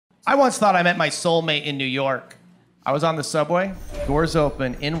I once thought I met my soulmate in New York. I was on the subway, doors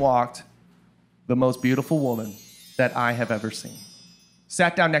open, in walked the most beautiful woman that I have ever seen.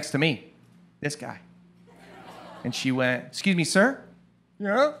 Sat down next to me, this guy. And she went, "Excuse me, sir?"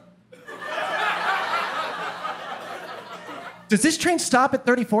 "Yeah?" "Does this train stop at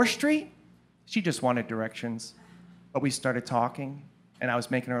 34th Street? She just wanted directions. But we started talking, and I was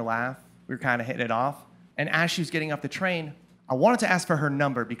making her laugh. We were kind of hitting it off. And as she was getting off the train, I wanted to ask for her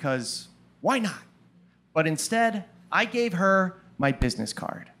number because why not? But instead, I gave her my business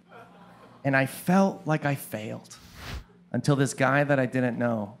card. And I felt like I failed until this guy that I didn't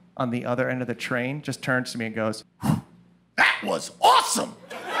know on the other end of the train just turns to me and goes, "That was awesome!"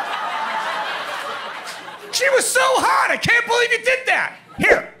 "She was so hot, I can't believe you did that.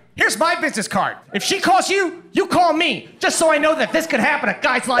 Here's my business card. If she calls you, you call me, just so I know that this could happen to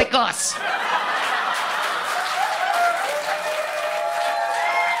guys like us."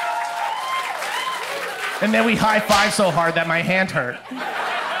 And then we high-fived so hard that my hand hurt.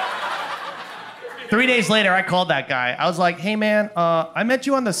 3 days later, I called that guy. I was like, "Hey man, I met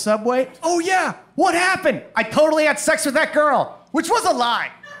you on the subway." "Oh yeah, what happened?" "I totally had sex with that girl," which was a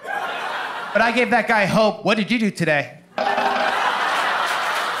lie. But I gave that guy hope. "What did you do today?"